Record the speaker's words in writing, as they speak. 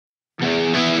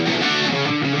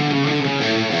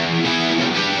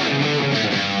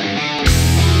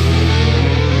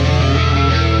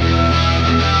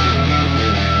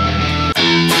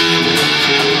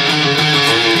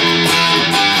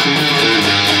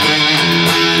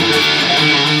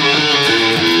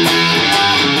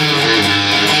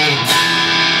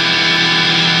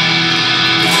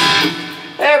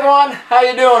how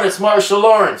you doing? It's Marshall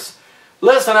Lawrence.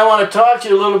 Listen, I want to talk to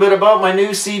you a little bit about my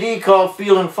new CD called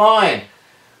Feelin' Fine.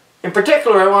 In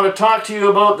particular, I want to talk to you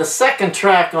about the second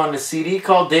track on the CD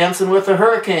called Dancing with a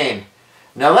Hurricane.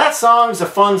 Now that song's a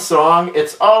fun song.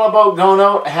 It's all about going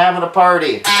out and having a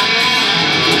party.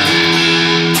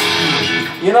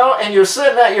 You know, and you're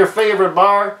sitting at your favorite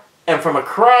bar, and from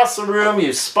across the room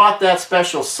you spot that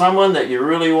special someone that you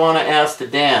really want to ask to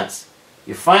dance.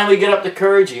 You finally get up the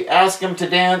courage, you ask them to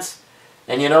dance,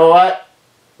 and you know what?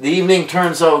 The evening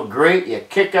turns out great. You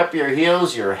kick up your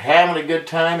heels, you're having a good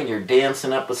time, and you're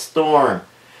dancing up a storm.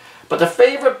 But the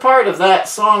favorite part of that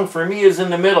song for me is in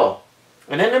the middle.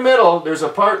 And in the middle, there's a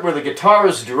part where the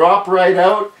guitars drop right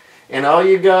out, and all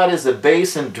you got is the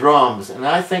bass and drums. And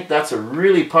I think that's a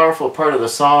really powerful part of the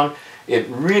song. It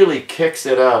really kicks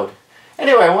it out.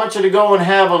 Anyway, I want you to go and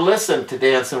have a listen to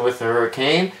Dancing with the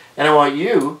Hurricane, and I want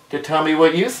you to tell me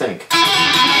what you think.